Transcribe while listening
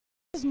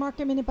is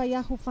Market Minute by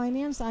Yahoo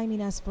Finance. I'm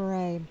Ines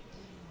Ferre.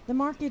 The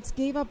markets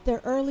gave up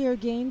their earlier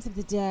gains of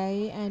the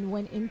day and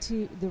went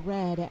into the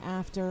red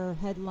after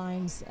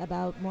headlines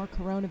about more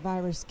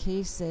coronavirus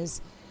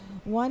cases.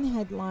 One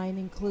headline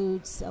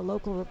includes a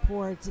local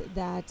report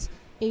that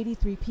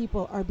 83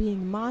 people are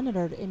being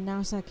monitored in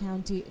Nassau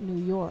County,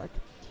 New York.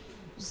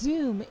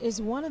 Zoom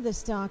is one of the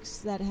stocks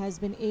that has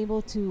been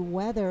able to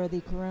weather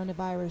the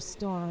coronavirus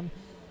storm.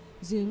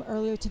 Zoom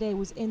earlier today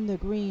was in the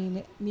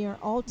green near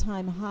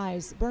all-time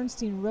highs.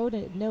 Bernstein wrote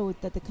a note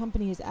that the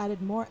company has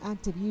added more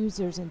active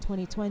users in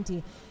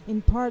 2020,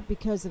 in part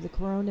because of the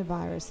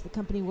coronavirus. The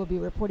company will be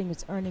reporting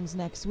its earnings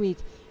next week.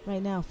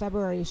 Right now,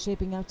 February is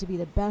shaping up to be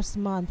the best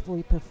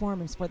monthly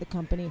performance for the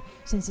company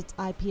since its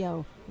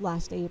IPO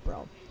last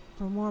April.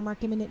 For more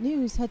Market Minute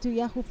news, head to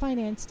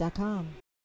yahoofinance.com.